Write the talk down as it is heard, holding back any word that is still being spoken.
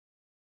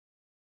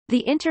The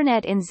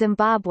Internet in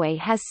Zimbabwe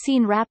has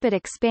seen rapid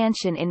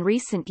expansion in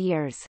recent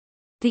years.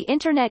 The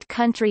Internet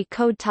Country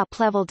Code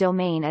top-level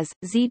domain is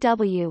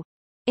ZW.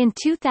 In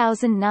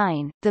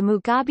 2009, the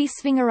Mugabe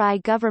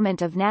Tsvangirai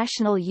Government of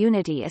National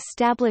Unity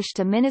established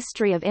a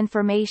Ministry of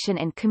Information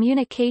and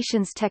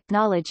Communications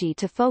Technology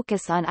to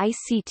focus on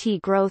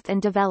ICT growth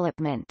and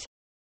development.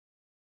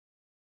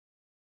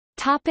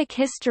 Topic: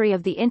 History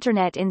of the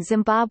Internet in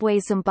Zimbabwe.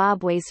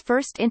 Zimbabwe's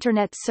first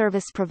Internet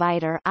service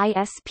provider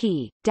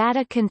 (ISP),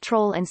 Data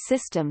Control and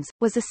Systems,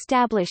 was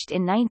established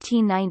in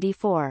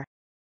 1994.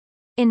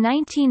 In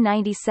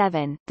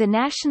 1997, the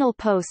National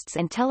Posts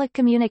and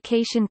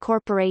Telecommunication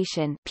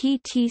Corporation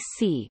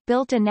 (PTC)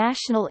 built a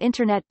national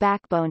Internet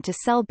backbone to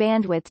sell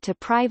bandwidth to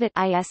private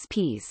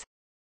ISPs.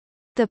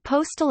 The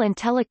Postal and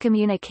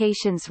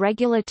Telecommunications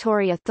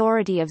Regulatory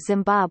Authority of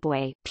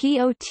Zimbabwe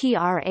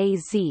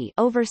 (POTRAZ)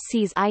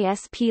 oversees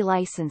ISP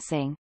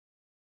licensing.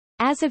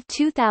 As of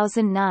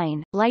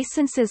 2009,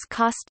 licenses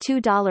cost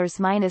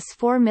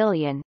 $2–4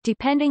 million,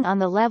 depending on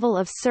the level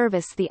of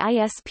service the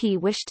ISP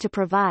wished to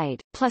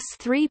provide, plus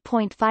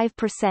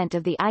 3.5%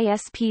 of the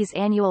ISP's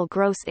annual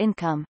gross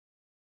income.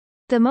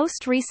 The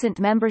most recent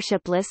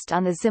membership list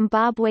on the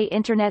Zimbabwe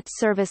Internet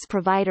Service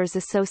Providers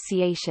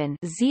Association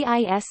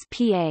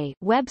 (ZISPA)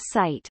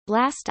 website,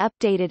 last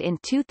updated in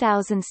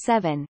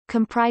 2007,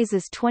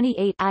 comprises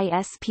 28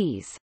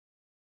 ISPs.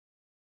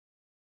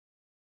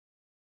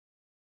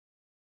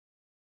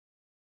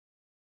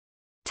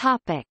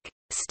 Topic: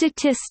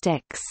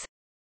 Statistics.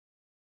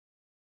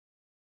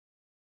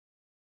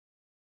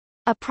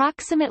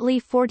 Approximately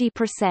 40%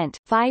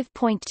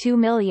 (5.2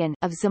 million)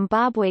 of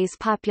Zimbabwe's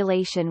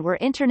population were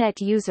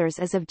Internet users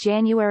as of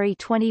January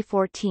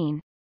 2014.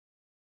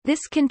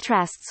 This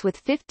contrasts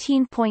with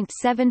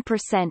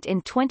 15.7%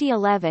 in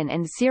 2011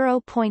 and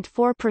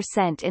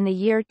 0.4% in the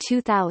year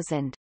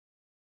 2000.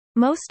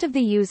 Most of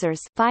the users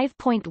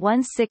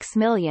 5.16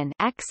 million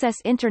access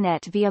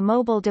Internet via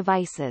mobile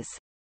devices.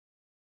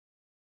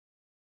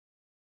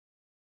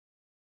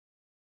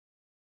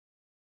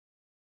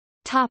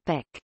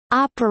 Topic: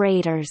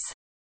 Operators.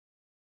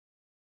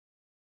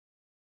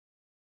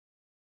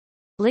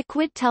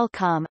 Liquid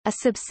Telecom, a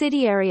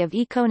subsidiary of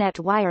Econet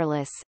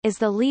Wireless, is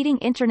the leading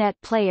Internet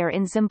player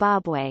in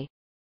Zimbabwe.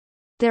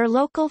 Their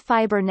local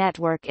fiber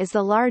network is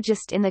the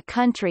largest in the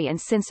country,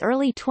 and since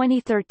early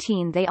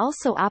 2013 they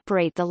also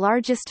operate the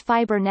largest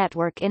fiber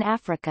network in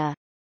Africa.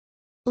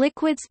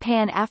 Liquid's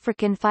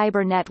Pan-African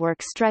fiber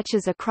network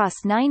stretches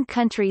across 9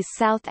 countries: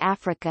 South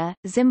Africa,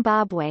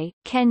 Zimbabwe,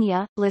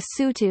 Kenya,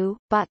 Lesotho,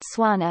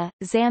 Botswana,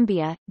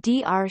 Zambia,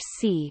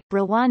 DRC,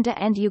 Rwanda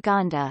and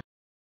Uganda.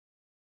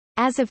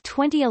 As of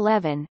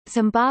 2011,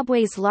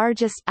 Zimbabwe's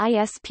largest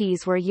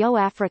ISPs were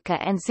YoAfrica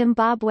and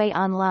Zimbabwe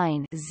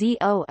Online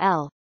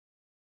 (ZOL).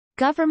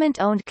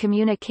 Government-owned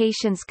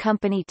communications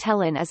company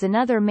Telin is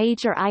another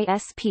major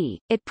ISP.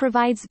 It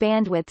provides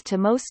bandwidth to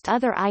most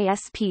other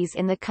ISPs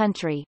in the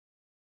country.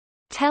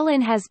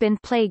 Telin has been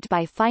plagued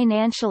by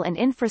financial and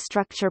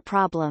infrastructure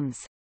problems.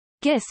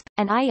 GISP,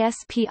 an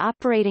ISP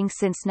operating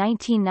since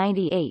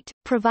 1998,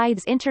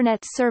 provides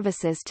Internet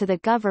services to the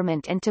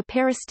government and to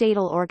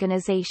parastatal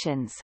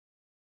organizations.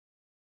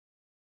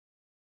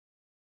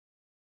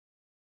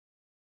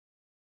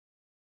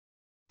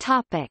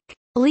 Topic: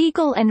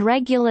 Legal and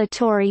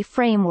regulatory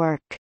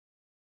framework.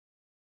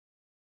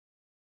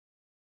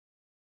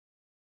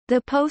 The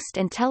Post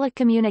and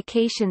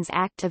Telecommunications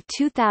Act of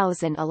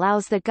 2000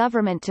 allows the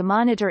government to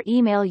monitor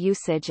email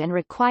usage and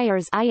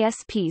requires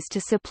ISPs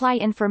to supply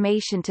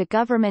information to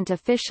government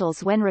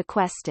officials when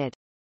requested.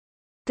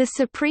 The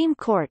Supreme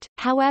Court,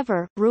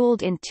 however,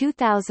 ruled in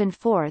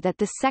 2004 that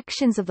the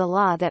sections of the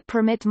law that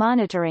permit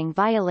monitoring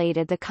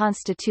violated the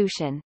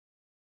Constitution.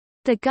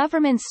 The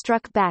government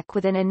struck back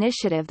with an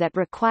initiative that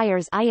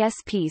requires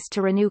ISPs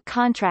to renew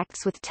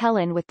contracts with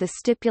Telin with the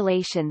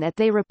stipulation that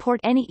they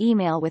report any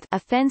email with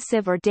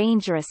offensive or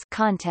dangerous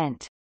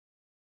content.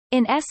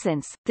 In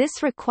essence,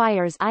 this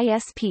requires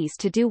ISPs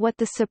to do what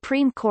the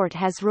Supreme Court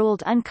has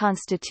ruled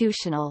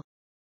unconstitutional.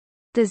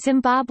 The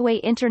Zimbabwe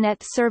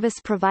Internet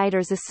Service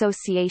Providers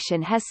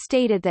Association has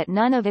stated that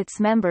none of its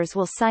members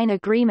will sign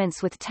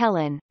agreements with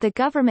Telin. The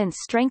government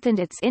strengthened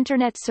its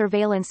Internet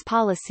surveillance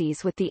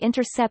policies with the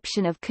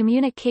Interception of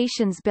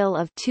Communications Bill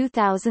of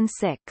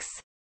 2006.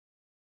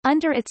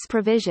 Under its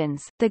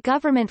provisions, the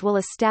government will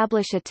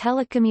establish a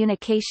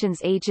telecommunications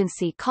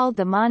agency called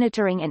the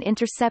Monitoring and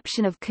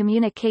Interception of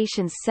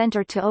Communications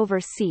Center to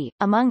oversee,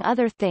 among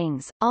other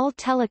things, all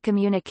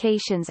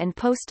telecommunications and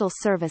postal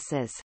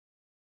services.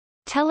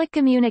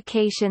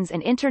 Telecommunications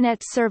and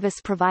Internet service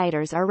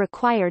providers are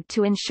required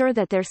to ensure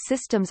that their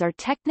systems are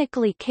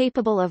technically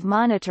capable of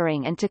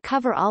monitoring and to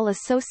cover all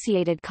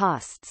associated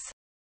costs.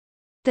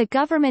 The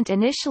government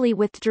initially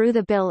withdrew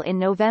the bill in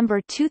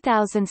November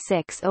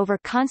 2006 over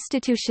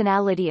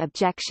constitutionality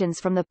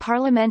objections from the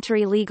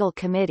Parliamentary Legal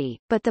Committee,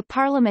 but the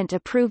Parliament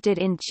approved it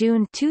in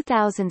June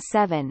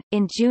 2007.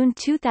 In June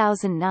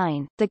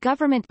 2009, the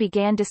government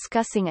began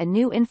discussing a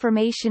new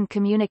Information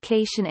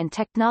Communication and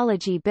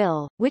Technology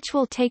Bill, which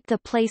will take the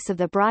place of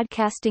the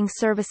Broadcasting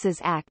Services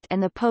Act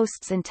and the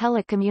Posts and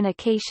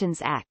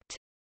Telecommunications Act.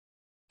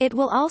 It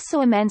will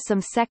also amend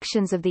some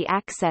sections of the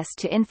Access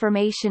to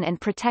Information and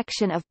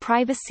Protection of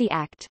Privacy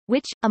Act,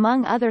 which,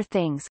 among other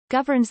things,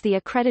 governs the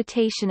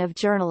accreditation of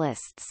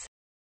journalists.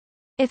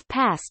 If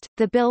passed,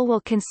 the bill will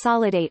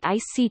consolidate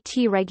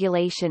ICT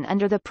regulation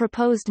under the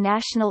proposed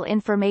National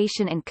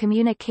Information and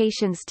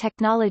Communications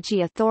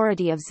Technology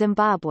Authority of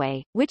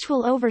Zimbabwe, which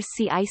will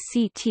oversee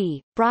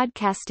ICT,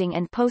 broadcasting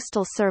and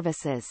postal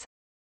services.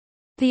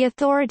 The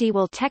authority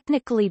will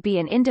technically be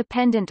an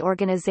independent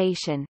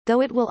organization,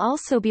 though it will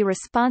also be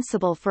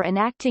responsible for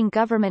enacting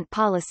government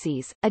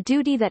policies, a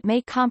duty that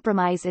may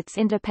compromise its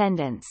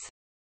independence.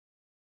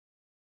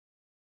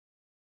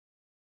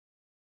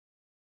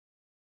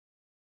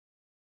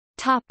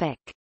 Topic: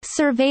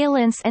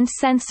 Surveillance and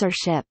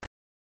censorship.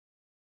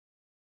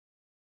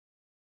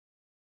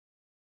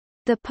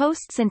 The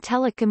Posts and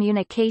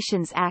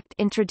Telecommunications Act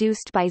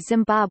introduced by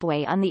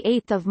Zimbabwe on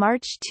 8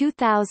 March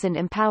 2000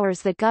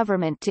 empowers the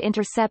government to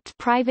intercept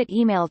private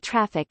email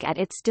traffic at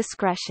its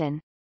discretion.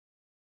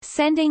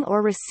 Sending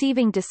or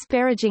receiving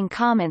disparaging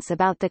comments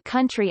about the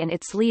country and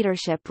its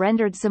leadership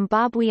rendered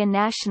Zimbabwean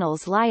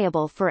nationals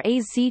liable for a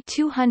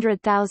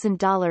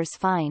 $200,000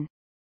 fine.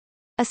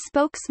 A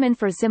spokesman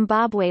for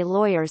Zimbabwe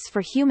Lawyers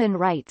for Human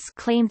Rights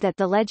claimed that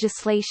the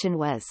legislation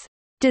was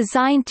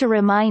designed to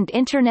remind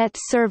Internet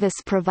service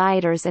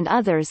providers and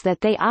others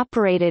that they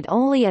operated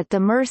only at the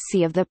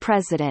mercy of the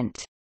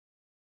president.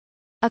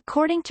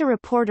 According to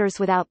Reporters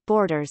Without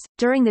Borders,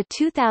 during the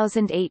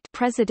 2008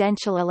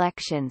 presidential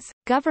elections,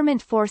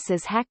 government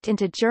forces hacked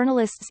into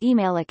journalists'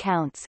 email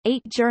accounts.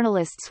 8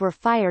 journalists were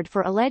fired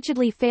for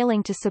allegedly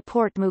failing to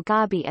support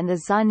Mugabe and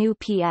the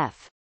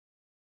ZANU-PF.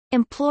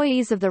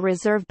 Employees of the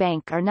Reserve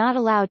Bank are not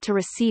allowed to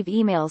receive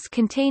emails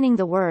containing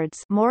the words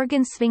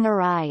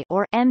Morgensvingerij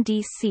or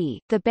MDC.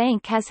 The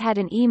bank has had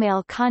an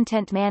email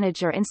content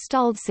manager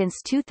installed since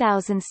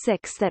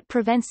 2006 that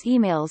prevents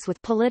emails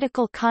with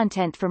political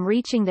content from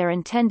reaching their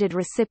intended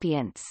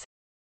recipients.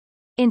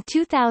 In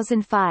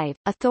 2005,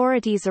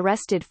 authorities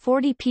arrested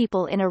 40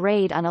 people in a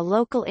raid on a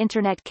local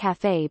internet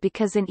cafe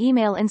because an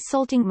email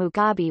insulting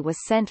Mugabe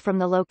was sent from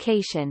the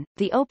location.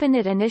 The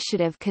OpenNet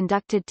initiative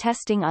conducted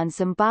testing on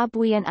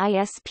Zimbabwean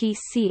ISP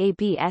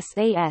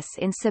CABSAS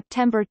in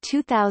September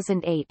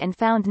 2008 and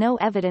found no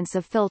evidence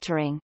of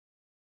filtering.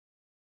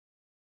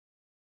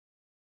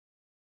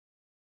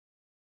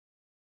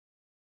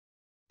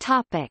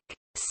 Topic.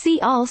 See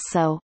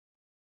also: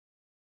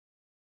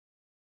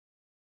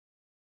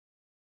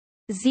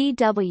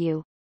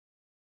 ZW